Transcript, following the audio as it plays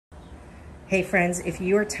Hey friends, if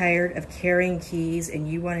you are tired of carrying keys and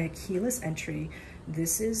you want a keyless entry,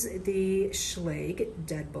 this is the Schlage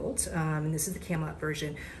Deadbolt, and this is the Camelot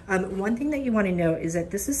version. One thing that you want to know is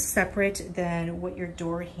that this is separate than what your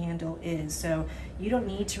door handle is. So you don't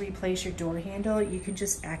need to replace your door handle. You can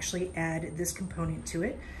just actually add this component to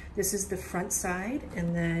it. This is the front side,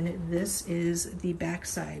 and then this is the back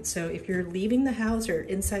side. So if you're leaving the house or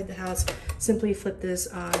inside the house, simply flip this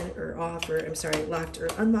on or off, or I'm sorry, locked or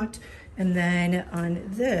unlocked. And then on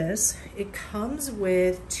this, it comes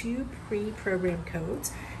with 2 pre-programmed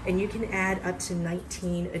codes, and you can add up to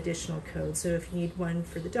 19 additional codes. So if you need one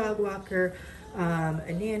for the dog walker,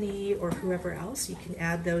 a nanny, or whoever else, you can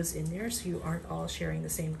add those in there so you aren't all sharing the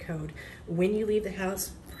same code. When you leave the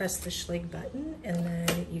house, press the Schlage button, and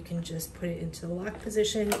then you can just put it into the lock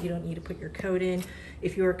position. You don't need to put your code in.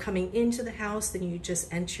 If you're coming into the house, then you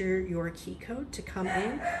just enter your key code to come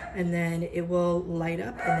in, and then it will light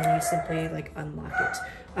up, and then you simply like unlock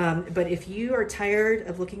it. But if you are tired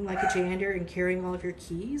of looking like a janitor and carrying all of your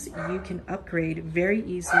keys, you can upgrade very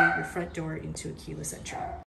easily your front door into a keyless entry.